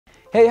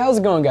Hey, how's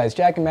it going guys?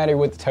 Jack and Matt here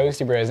with the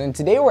Toasty Bros, and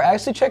today we're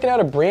actually checking out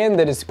a brand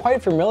that is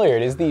quite familiar.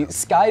 It is the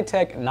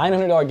Skytech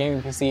 $900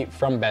 gaming PC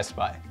from Best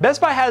Buy.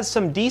 Best Buy has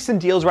some decent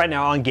deals right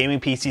now on gaming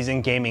PCs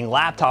and gaming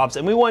laptops,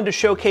 and we wanted to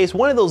showcase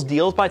one of those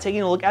deals by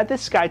taking a look at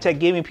this Skytech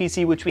Gaming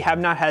PC, which we have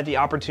not had the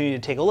opportunity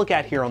to take a look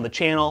at here on the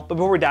channel. But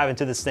before we dive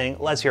into this thing,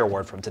 let's hear a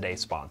word from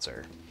today's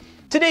sponsor.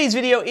 Today's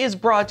video is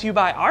brought to you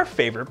by our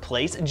favorite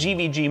place,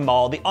 GVG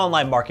Mall, the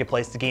online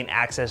marketplace to gain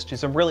access to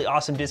some really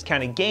awesome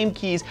discounted game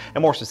keys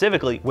and more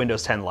specifically,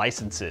 Windows 10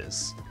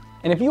 licenses.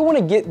 And if you want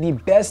to get the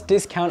best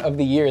discount of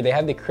the year, they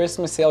have the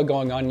Christmas sale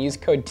going on. Use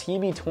code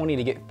TB20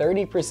 to get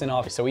 30%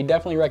 off. So we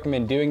definitely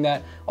recommend doing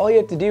that. All you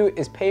have to do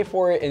is pay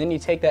for it, and then you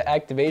take that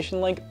activation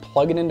link,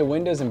 plug it into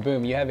Windows, and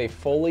boom, you have a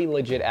fully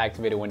legit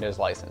activated Windows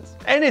license.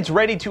 And it's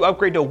ready to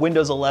upgrade to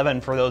Windows 11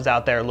 for those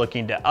out there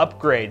looking to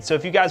upgrade. So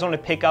if you guys want to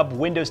pick up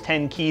Windows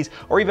 10 keys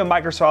or even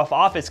Microsoft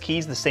Office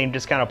keys, the same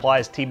discount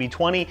applies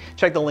TB20.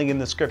 Check the link in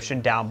the description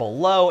down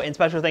below. And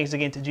special thanks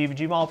again to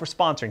GVG Mall for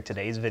sponsoring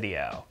today's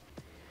video.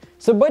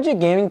 So budget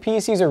gaming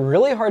PCs are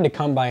really hard to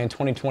come by in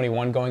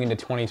 2021 going into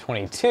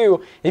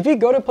 2022. If you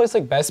go to a place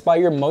like Best Buy,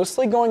 you're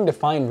mostly going to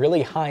find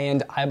really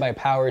high-end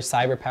iBuyPower,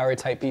 CyberPower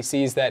type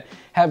PCs that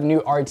have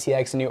new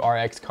RTX and new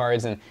RX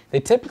cards, and they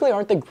typically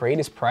aren't the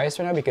greatest price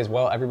right now because,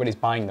 well, everybody's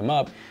buying them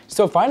up.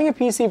 So finding a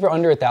PC for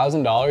under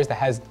 $1,000 that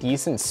has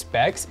decent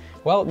specs,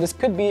 well, this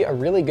could be a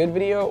really good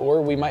video,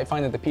 or we might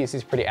find that the PC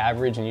is pretty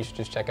average and you should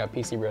just check out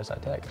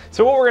PCBros.tech.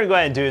 So what we're gonna go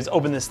ahead and do is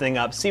open this thing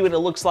up, see what it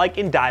looks like,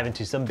 and dive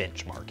into some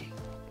benchmarking.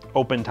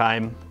 Open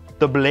time,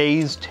 the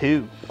Blaze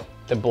 2.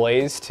 The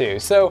Blaze 2.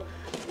 So,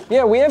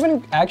 yeah, we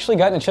haven't actually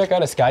gotten to check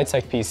out a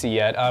Skytech PC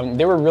yet.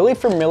 They were really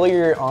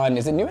familiar on,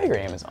 is it Newegg or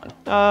Amazon?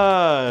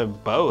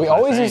 Both. We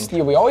always used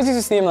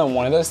to see them on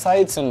one of those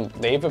sites, and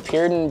they've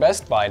appeared in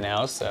Best Buy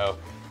now, so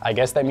I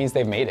guess that means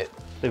they've made it.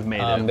 They've made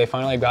it. They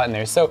finally gotten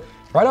there. So,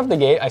 right off the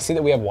gate, I see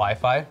that we have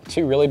Wi-Fi,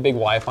 two really big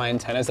Wi-Fi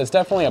antennas. That's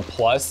definitely a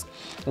plus.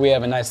 We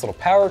have a nice little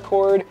power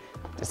cord.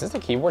 Is this a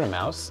keyboard and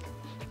mouse?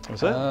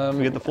 Is it?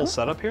 We get the full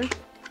setup here?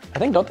 I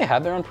think, don't they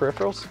have their own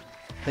peripherals?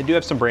 They do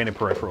have some branded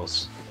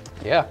peripherals.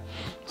 Yeah,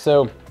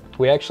 so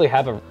we actually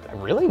have a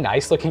really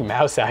nice looking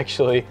mouse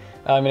actually,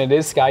 and it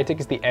is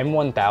Skytech, it's the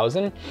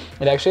M1000.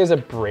 It actually has a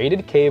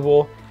braided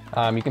cable.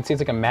 You can see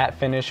it's like a matte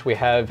finish. We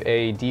have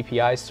a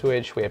DPI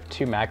switch. We have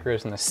two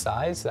macros on the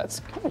side, so that's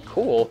kind of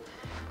cool.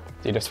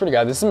 Dude, I swear to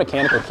God, this is a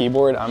mechanical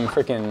keyboard. I'm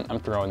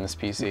throwing this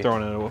PC.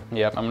 Throwing it away.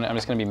 Yep, I'm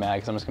just gonna be mad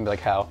because I'm just gonna be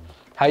like, how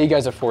you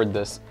guys afford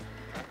this?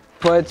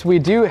 But we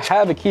do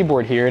have a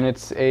keyboard here, and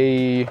it's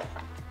a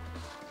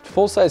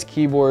full-size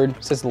keyboard.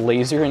 It says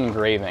laser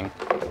engraving.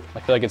 I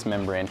feel like it's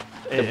membrane.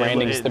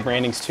 The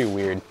branding's too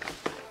weird.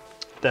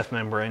 Def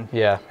membrane.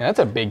 Yeah, that's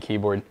a big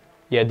keyboard.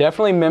 Yeah,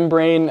 definitely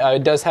membrane.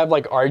 It does have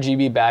like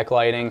RGB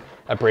backlighting,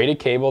 a braided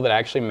cable that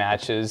actually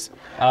matches.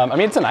 I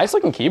mean, it's a nice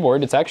looking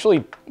keyboard. It's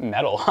actually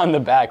metal on the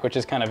back, which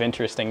is kind of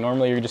interesting.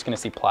 Normally you're just gonna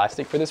see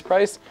plastic for this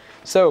price.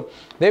 So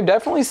they've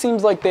definitely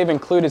seems like they've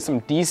included some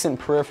decent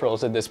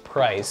peripherals at this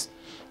price.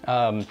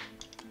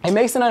 It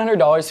makes the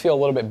 $900 feel a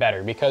little bit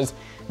better because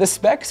the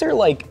specs are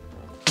like,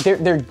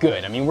 they're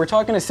good. I mean, we're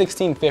talking a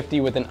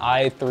 1650 with an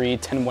i3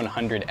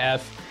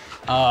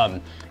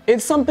 10100F.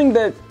 It's something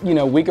that, you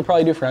know, we could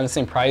probably do for around the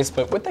same price,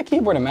 but with the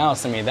keyboard and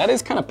mouse, I mean, that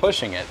is kind of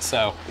pushing it.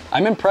 So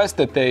I'm impressed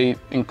that they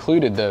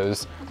included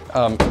those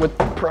with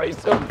the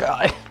price. Oh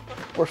God,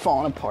 we're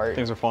falling apart.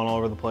 Things are falling all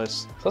over the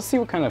place. So let's see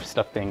what kind of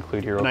stuff they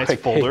include here real quick. Nice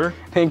folder.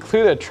 They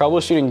include a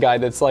troubleshooting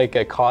guide that's like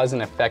a cause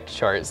and effect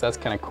chart, so that's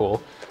kind of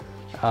cool.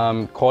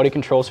 Quality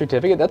control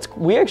certificate.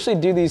 We actually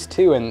do these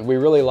too, and we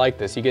really like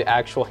this. You get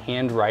actual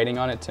handwriting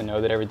on it to know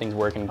that everything's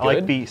working good. I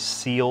like the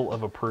seal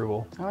of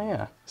approval. Oh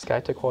yeah,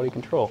 Skytech quality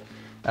control.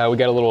 We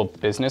got a little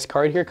business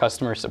card here,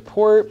 customer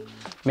support,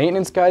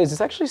 maintenance guide. Is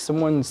this actually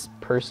someone's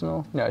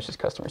personal? No, it's just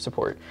customer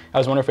support. I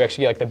was wondering if we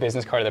actually get like the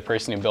business card of the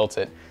person who built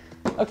it.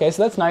 Okay,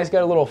 so that's nice.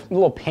 Got a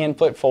little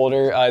pamphlet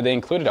folder. They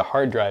included a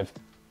hard drive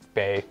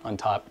bay on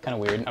top, kind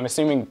of weird. I'm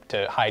assuming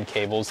to hide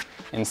cables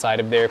inside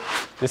of there.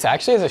 This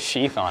actually has a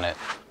sheath on it.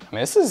 I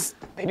mean,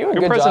 they do a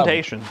good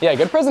presentation. Job. Yeah,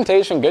 good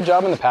presentation, good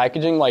job in the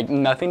packaging, like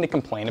nothing to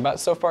complain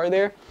about so far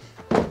there.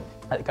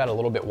 It got a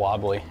little bit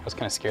wobbly. I was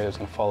kind of scared it was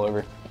gonna fall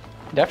over.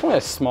 Definitely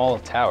a small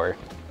tower.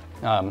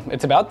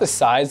 It's about the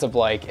size of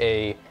like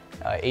a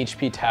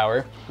HP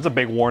tower. That's a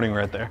big warning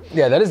right there.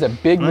 Yeah, that is a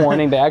big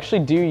warning. They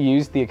actually do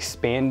use the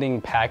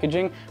expanding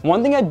packaging.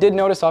 One thing I did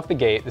notice off the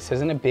gate, this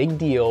isn't a big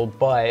deal,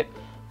 but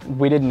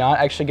we did not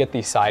actually get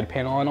the side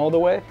panel on all the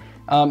way.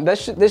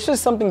 That's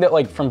just something that,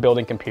 like, from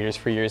building computers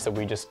for years that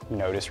we just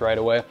noticed right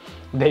away.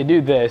 They do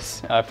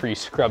this for you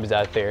scrubs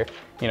out there,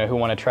 you know, who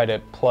want to try to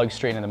plug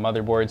straight into the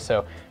motherboard.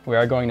 So we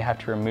are going to have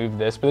to remove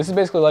this, but this is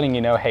basically letting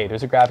you know, hey,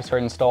 there's a graphics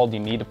card installed. You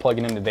need to plug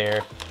it into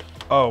there.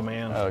 Oh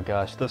man. Oh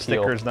gosh. The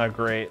sticker's not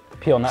great.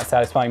 Peel, not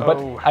satisfying. But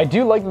I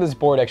do like that this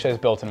board actually has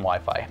built-in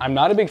Wi-Fi. I'm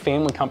not a big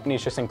fan when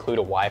companies just include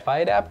a Wi-Fi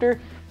adapter.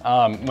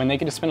 When they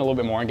could just spend a little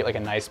bit more and get like a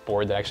nice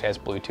board that actually has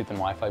Bluetooth and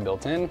Wi-Fi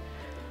built in.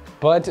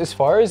 But as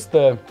far as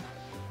the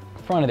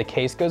front of the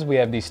case goes, we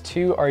have these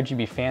 2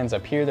 RGB fans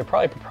up here. They're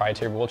probably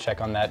proprietary, but we'll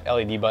check on that.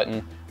 LED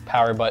button,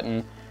 power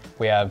button.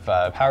 We have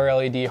power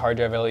LED, hard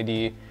drive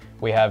LED.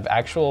 We have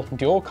actual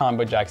dual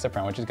combo jacks up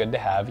front, which is good to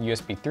have.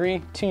 USB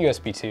 3, 2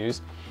 USB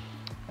 2s.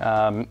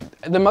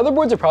 The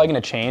motherboards are probably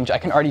gonna change. I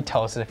can already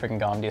tell this is a freaking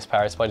Gambius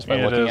power supply just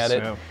by looking at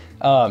it.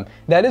 Yeah.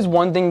 That is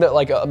one thing that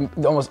like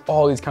almost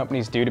all these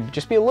companies do to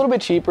just be a little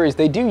bit cheaper is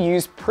they do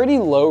use pretty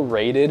low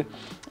rated,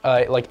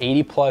 like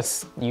 80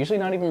 plus, usually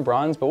not even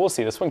bronze, but we'll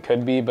see. This one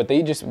could be, but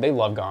they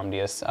love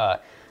Gambius.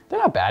 They're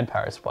not bad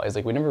power supplies.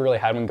 Like we never really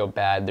had one go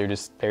bad.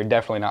 They're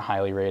definitely not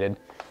highly rated.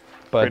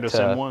 But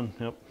Kratos M1,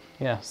 yep.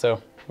 Yeah,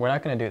 so we're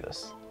not gonna do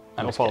this.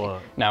 I'll follow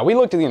up. Now we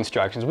looked at the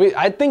instructions.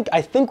 I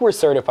think we're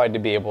certified to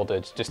be able to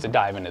just to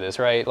dive into this,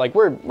 right? Like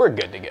we're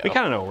good to go. We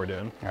kind of know what we're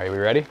doing. All right, we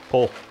ready?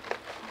 Pull.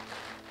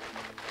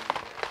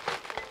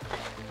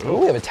 Ooh,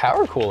 we have a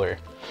tower cooler.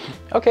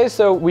 Okay,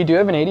 so we do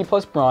have an 80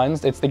 plus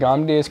bronze. It's the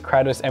Gambius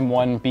Kratos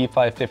M1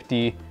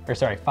 B550, or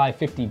sorry,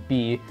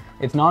 550B.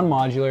 It's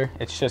non-modular.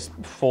 It's just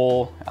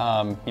full,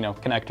 you know,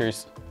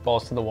 connectors,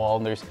 balls to the wall.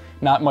 There's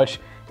not much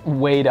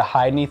way to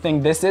hide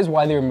anything. This is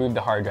why they removed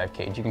the hard drive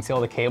cage. You can see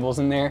all the cables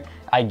in there.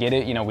 I get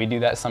it, you know, we do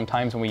that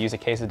sometimes when we use a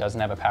case that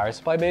doesn't have a power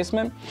supply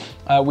basement.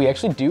 We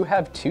actually do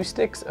have 2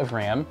 sticks of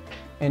RAM,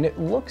 and it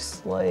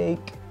looks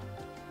like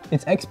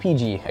it's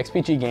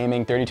XPG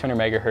Gaming, 3200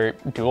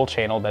 megahertz, dual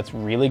channel. That's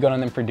really good on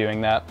them for doing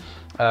that.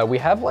 We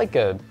have like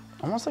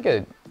almost like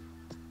a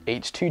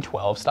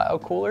H212 style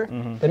cooler.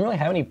 Doesn't really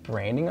have any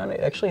branding on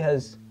it. It actually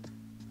has,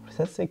 what does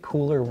that say?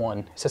 Cooler One.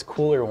 It says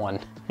Cooler One.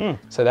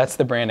 So that's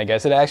the brand, I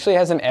guess. It actually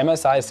has an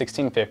MSI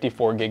 1650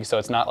 4 gig, so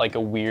it's not like a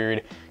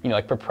weird, you know,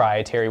 like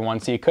proprietary one.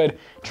 So you could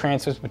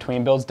transfer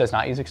between builds, does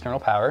not use external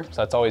power,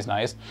 so that's always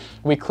nice.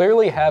 We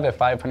clearly have a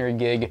 500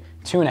 gig,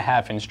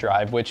 2.5 inch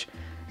drive, which,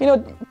 you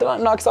know,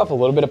 knocks off a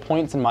little bit of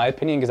points in my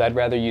opinion, because I'd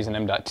rather use an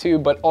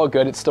M.2, but all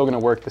good, it's still gonna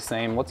work the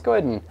same. Let's go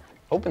ahead and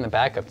open the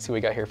back up and see what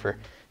we got here for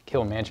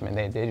cable management.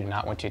 They do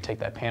not want you to take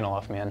that panel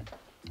off, man.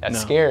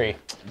 That's scary.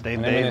 And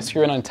then when they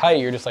screw it on tight,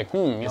 you're just like,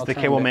 It's the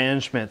cable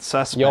management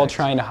suspect. Y'all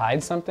trying to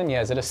hide something? Yeah,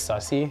 is it a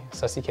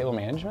sussy cable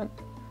management?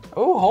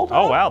 Oh, hold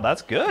on. Oh, wow,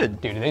 that's good.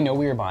 Dude, do they know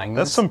we were buying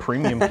this? That's some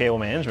premium cable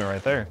management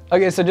right there.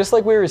 Okay, so just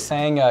like we were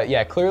saying,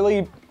 yeah,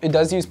 clearly it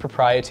does use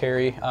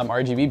proprietary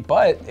RGB,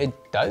 but it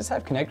does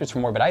have connectors for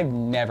more, but I've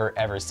never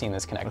ever seen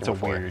this connector before.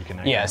 That's a weird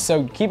connector. Yeah,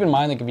 so keep in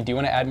mind, like if you do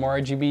want to add more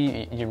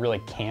RGB, you really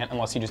can't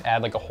unless you just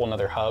add like a whole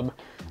nother hub.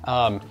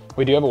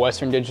 We do have a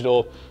Western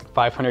Digital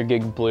 500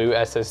 gig blue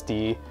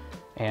SSD,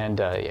 and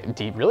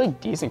really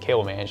decent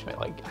cable management.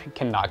 Like I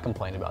cannot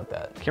complain about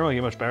that. Can't really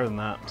get much better than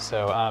that.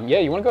 So yeah,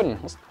 you want to go ahead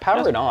and let's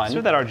power it on. See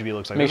what that RGB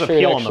looks like. Make There's sure a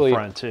peel it on the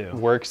front too.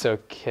 Works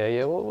okay.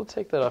 Yeah, we'll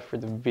take that off for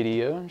the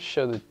video.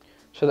 Show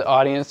the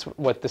audience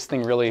what this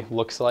thing really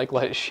looks like.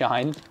 Let it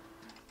shine.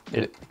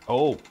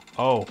 Oh,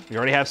 you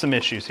already have some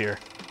issues here.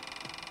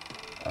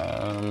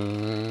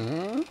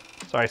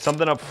 Sorry,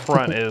 something up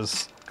front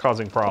is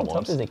causing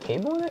problems. Is there a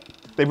cable in it?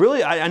 They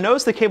really, I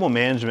noticed the cable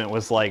management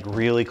was like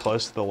really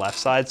close to the left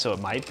side, so it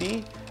might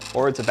be,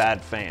 or it's a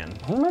bad fan.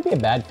 I think it might be a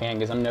bad fan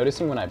because I'm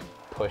noticing when I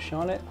push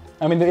on it.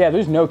 I mean, yeah,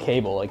 there's no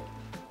cable, like,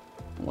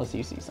 unless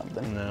you see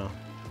something. No.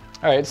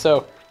 All right,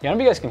 so, yeah, I don't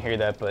know if you guys can hear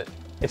that, but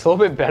it's a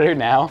little bit better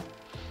now.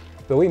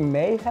 But we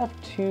may have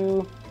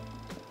to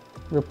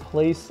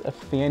replace a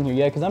fan here,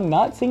 yeah, because I'm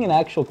not seeing an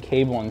actual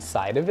cable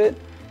inside of it.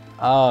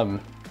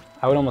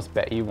 I would almost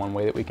bet you one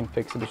way that we can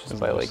fix it is just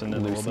by like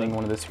loosening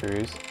one of the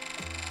screws.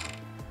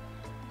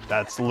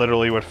 That's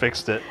literally what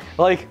fixed it.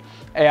 Like,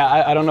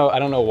 yeah, I don't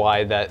know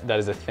why that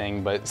is a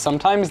thing, but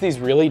sometimes these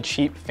really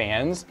cheap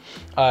fans,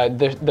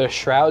 the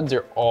shrouds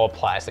are all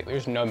plastic.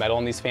 There's no metal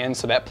in these fans,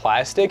 so that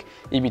plastic,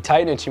 if you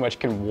tighten it too much,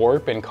 can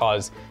warp and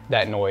cause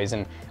that noise.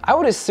 And I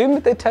would assume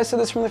that they tested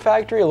this from the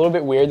factory. A little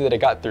bit weird that it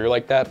got through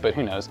like that, but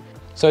who knows.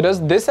 So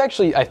this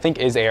actually, I think,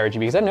 is ARGB,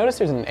 because I noticed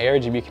there's an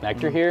ARGB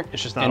connector here.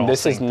 It's just not and all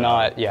this is synced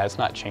not, up. yeah, it's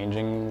not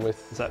changing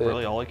with Is that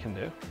really all it can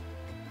do?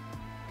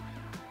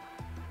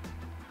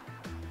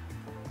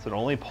 Is it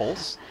only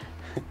pulse?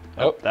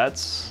 Oh,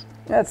 that's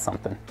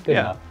something. Good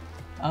enough.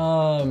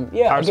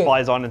 Yeah, power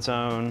supply's on its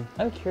own.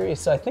 I'm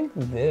curious, so I think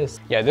this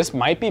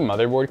might be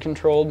motherboard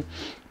controlled.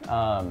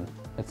 That's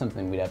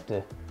something we'd have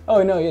to,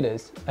 oh no, it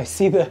is. I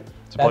see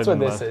that's what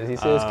this is. You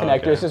see this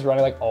connector, it's just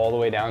running like all the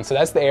way down. So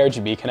that's the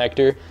ARGB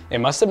connector. It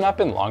must have not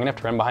been long enough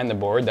to run behind the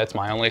board. That's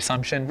my only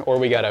assumption. Or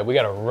we got a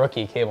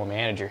rookie cable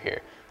manager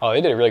here. Oh,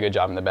 they did a really good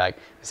job in the back.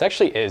 This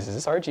actually is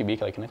this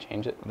RGB? Like, can I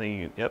change it? I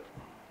think yep,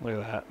 look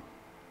at that.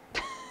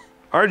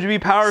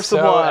 RGB power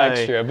supply.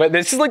 So extra, but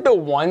this is like the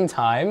one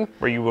time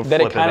where you would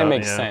that it kind of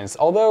makes sense.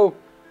 Although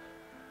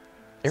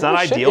it's not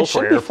ideal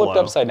for airflow. It should be flipped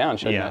upside down,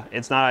 shouldn't it? Yeah,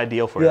 it's not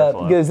ideal for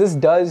airflow. Yeah, because this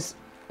does.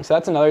 So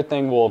that's another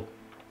thing we'll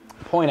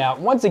point out.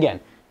 Once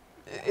again,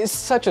 it's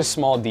such a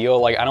small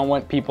deal. Like, I don't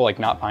want people like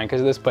not buying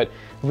because of this, but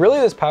really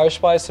this power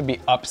supply is to be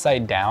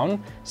upside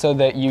down so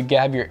that you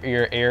have your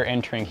air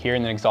entering here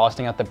and then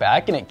exhausting out the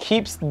back, and it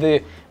keeps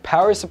the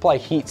power supply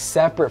heat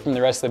separate from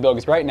the rest of the build.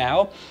 Because right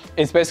now,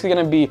 it's basically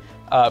going to be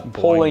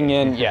pulling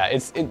in, yeah,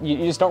 you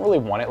just don't really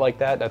want it like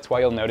that. That's why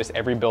you'll notice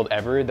every build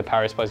ever, the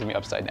power supply is gonna be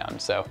upside down.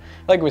 So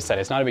like we said,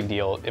 it's not a big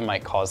deal. It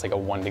might cause like a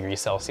 1 degree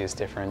Celsius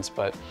difference,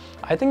 but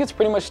I think it's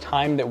pretty much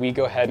time that we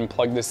go ahead and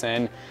plug this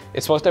in.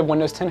 It's supposed to have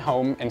Windows 10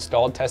 Home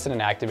installed, tested,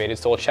 and activated,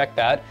 so we'll check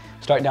that,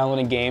 start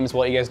downloading games,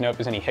 we'll let you guys know if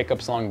there's any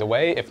hiccups along the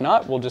way. If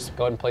not, we'll just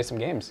go ahead and play some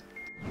games.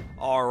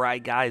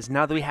 Alright guys,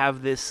 now that we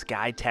have this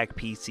Skytech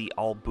PC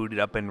all booted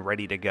up and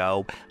ready to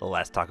go,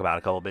 let's talk about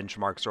a couple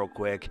benchmarks real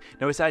quick.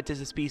 Now we decided to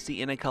test this PC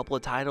in a couple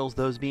of titles,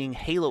 those being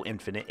Halo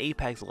Infinite,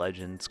 Apex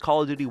Legends,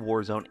 Call of Duty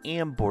Warzone,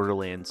 and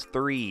Borderlands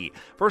 3.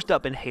 First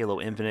up in Halo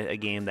Infinite, a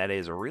game that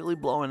is really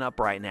blowing up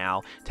right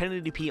now,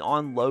 1080p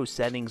on low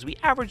settings, we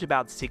averaged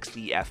about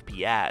 60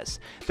 FPS.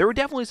 There were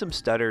definitely some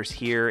stutters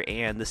here,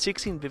 and the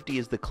 1650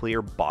 is the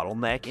clear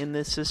bottleneck in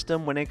this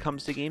system when it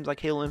comes to games like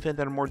Halo Infinite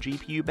that are more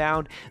GPU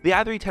bound. The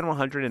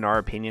i3-10100 in our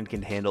opinion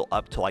can handle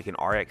up to like an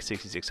RX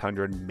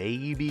 6600,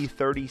 maybe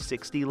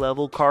 3060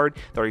 level card.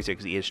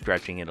 3060 is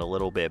stretching it a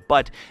little bit,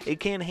 but it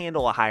can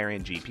handle a higher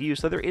end GPU,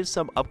 so there is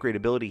some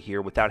upgradability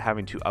here without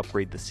having to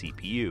upgrade the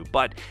CPU.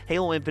 But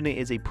Halo Infinite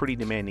is a pretty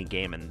demanding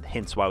game, and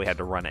hence why we had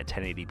to run at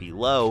 1080p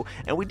low,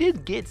 and we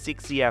did get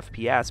 60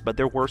 FPS, but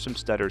there were some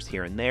stutters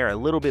here and there, a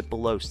little bit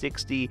below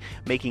 60,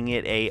 making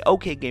it a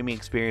okay gaming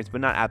experience, but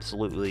not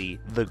absolutely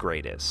the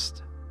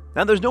greatest.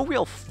 Now, there's no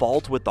real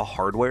fault with the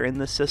hardware in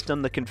this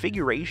system. The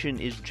configuration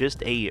is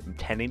just a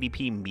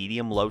 1080p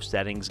medium-low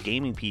settings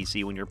gaming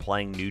PC when you're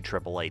playing new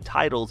AAA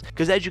titles,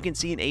 because as you can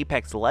see in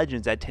Apex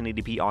Legends at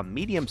 1080p on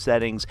medium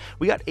settings,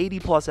 we got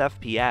 80 plus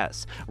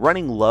FPS.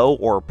 Running low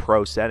or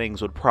pro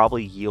settings would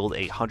probably yield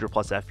a 100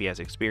 plus FPS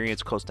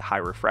experience close to high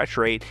refresh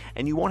rate,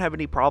 and you won't have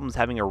any problems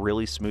having a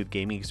really smooth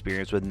gaming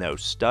experience with no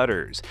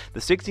stutters. The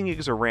 16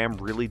 gigs of RAM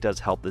really does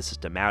help the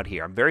system out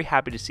here. I'm very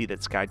happy to see that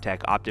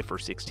Skytech opted for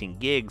 16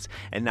 gigs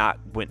and not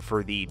went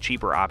for the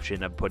cheaper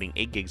option of putting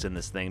 8 gigs in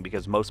this thing,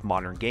 because most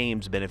modern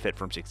games benefit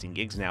from 16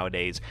 gigs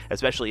nowadays,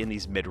 especially in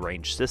these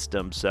mid-range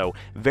systems. So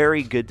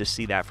very good to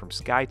see that from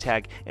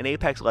Skytech. And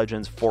Apex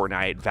Legends,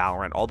 Fortnite,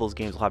 Valorant, all those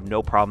games will have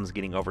no problems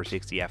getting over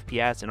 60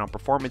 FPS, and on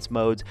performance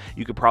modes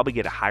you could probably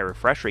get a high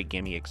refresh rate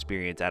gaming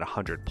experience at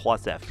 100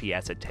 plus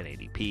FPS at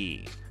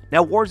 1080p.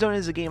 Now, Warzone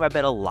is a game I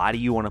bet a lot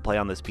of you want to play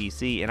on this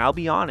PC, and I'll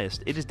be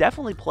honest, it is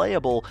definitely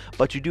playable,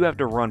 but you do have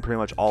to run pretty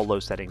much all low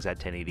settings at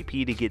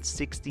 1080p to get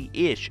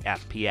 60-ish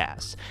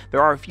FPS.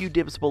 There are a few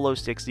dips below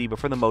 60, but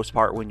for the most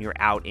part, when you're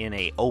out in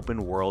a open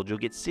world, you'll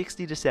get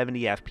 60 to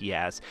 70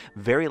 FPS,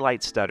 very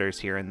light stutters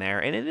here and there,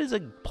 and it is a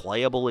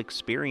playable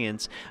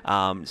experience.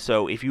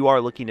 So if you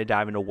are looking to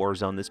dive into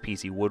Warzone, this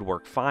PC would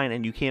work fine,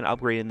 and you can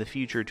upgrade in the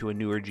future to a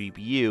newer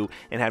GPU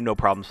and have no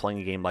problems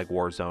playing a game like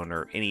Warzone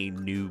or any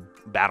new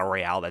Battle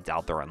Royale that's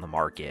out there on the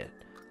market.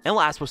 And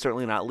last but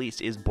certainly not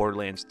least is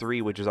Borderlands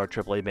 3, which is our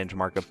AAA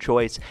benchmark of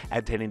choice.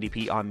 At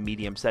 1080p on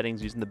medium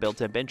settings using the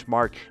built-in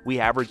benchmark,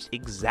 we averaged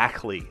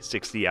exactly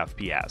 60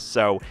 FPS.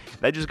 So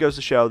that just goes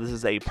to show this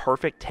is a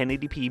perfect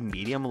 1080p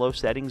medium-low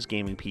settings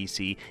gaming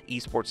PC.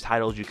 Esports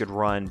titles you could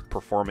run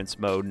performance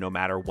mode no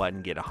matter what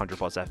and get 100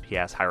 plus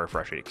FPS high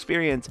refresh rate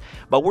experience.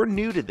 But we're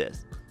new to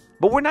this.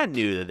 But we're not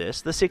new to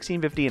this. The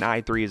 1650 and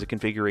i3 is a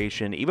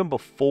configuration even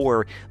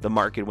before the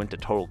market went to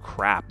total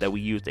crap that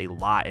we used a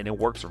lot, and it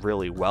works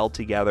really well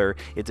together.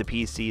 It's a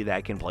PC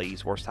that can play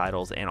esports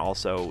titles and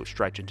also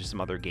stretch into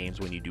some other games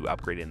when you do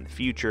upgrade in the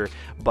future.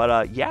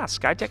 But yeah,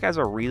 Skytech has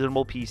a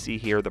reasonable PC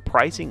here. The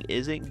pricing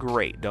isn't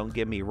great, don't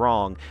get me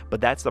wrong,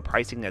 but that's the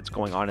pricing that's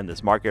going on in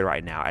this market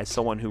right now. As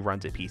someone who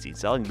runs a PC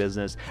selling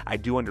business, I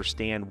do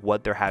understand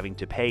what they're having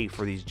to pay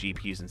for these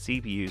GPUs and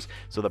CPUs,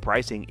 so the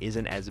pricing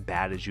isn't as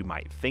bad as you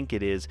might think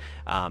it is.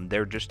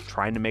 They're just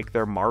trying to make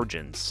their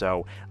margins.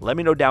 So let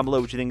me know down below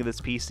what you think of this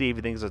PC. If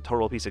you think it's a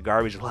total piece of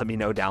garbage, let me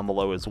know down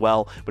below as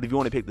well. But if you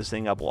want to pick this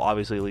thing up, we'll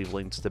obviously leave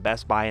links to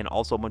Best Buy and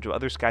also a bunch of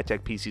other Skytech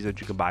PCs that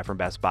you can buy from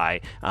Best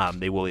Buy.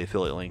 They will be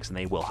affiliate links and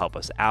they will help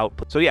us out.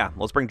 So yeah,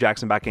 let's bring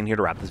Jackson back in here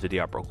to wrap this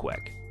video up real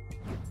quick.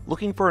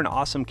 Looking for an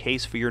awesome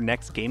case for your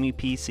next gaming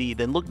PC?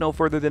 Then look no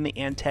further than the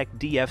Antec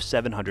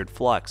DF700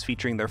 FLUX,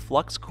 featuring their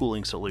FLUX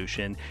cooling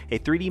solution, a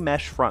 3D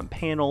mesh front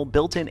panel,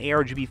 built-in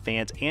ARGB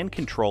fans and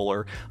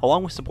controller,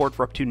 along with support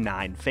for up to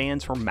 9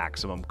 fans for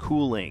maximum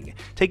cooling.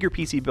 Take your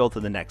PC build to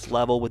the next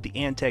level with the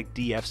Antec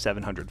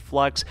DF700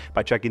 FLUX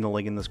by checking the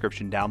link in the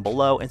description down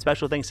below, and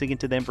special thanks again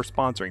to them for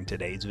sponsoring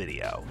today's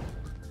video.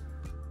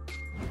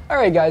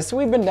 Alright guys, so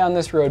we've been down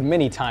this road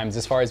many times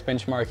as far as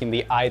benchmarking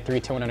the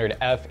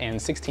i3-10100F and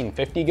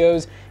 1650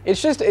 goes.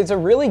 It's a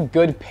really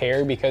good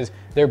pair because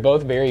they're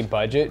both very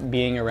budget,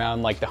 being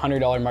around like the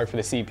 $100 mark for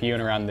the CPU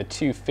and around the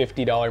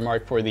 $250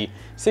 mark for the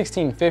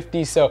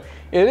 1650. So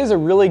it is a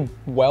really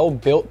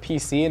well-built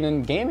PC, and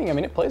in gaming, I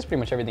mean, it plays pretty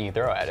much everything you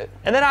throw at it.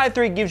 And then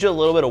i3 gives you a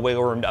little bit of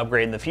wiggle room to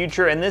upgrade in the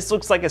future, and this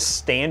looks like a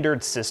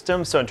standard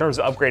system. So in terms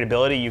of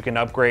upgradability, you can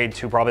upgrade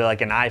to probably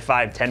like an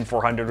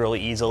i5-10400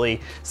 really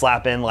easily,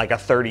 slap in like a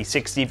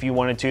 3060 if you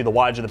wanted to. The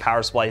wattage of the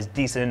power supply is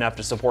decent enough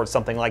to support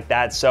something like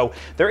that. So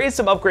there is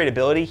some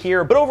upgradability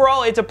here, but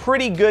overall, it's a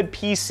pretty good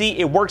PC.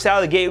 It works out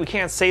out of the gate, we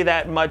can't say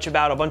that much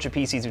about a bunch of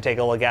PCs we take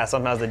a look at.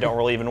 Sometimes they don't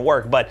really even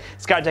work, but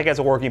Skytech has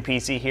a working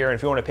PC here, and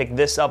if you want to pick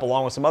this up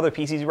along with some other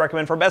PCs we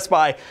recommend from Best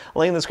Buy,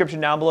 link in the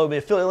description down below, the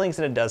affiliate links,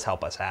 and it does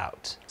help us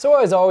out. So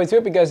as always, we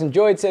hope you guys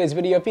enjoyed today's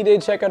video. If you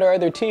did, check out our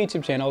other two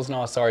YouTube channels and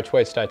also our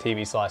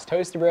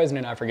twitch.tv/ToastyBros, and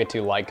do not forget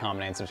to like,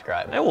 comment, and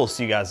subscribe. And we'll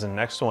see you guys in the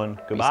next one.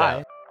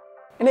 Goodbye.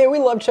 And hey, we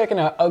love checking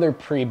out other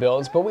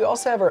pre-builds, but we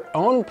also have our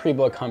own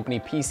pre-build company,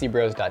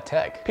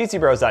 PCBros.tech.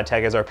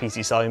 PCBros.tech is our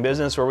PC selling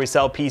business where we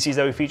sell PCs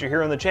that we feature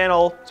here on the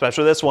channel,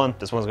 especially this one.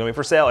 This one's gonna be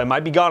for sale. It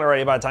might be gone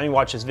already by the time you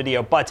watch this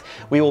video, but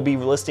we will be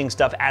listing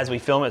stuff as we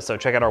film it, so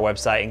check out our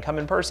website and come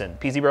in person.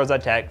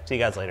 PCBros.tech. See you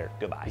guys later.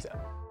 Goodbye. Peace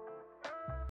out.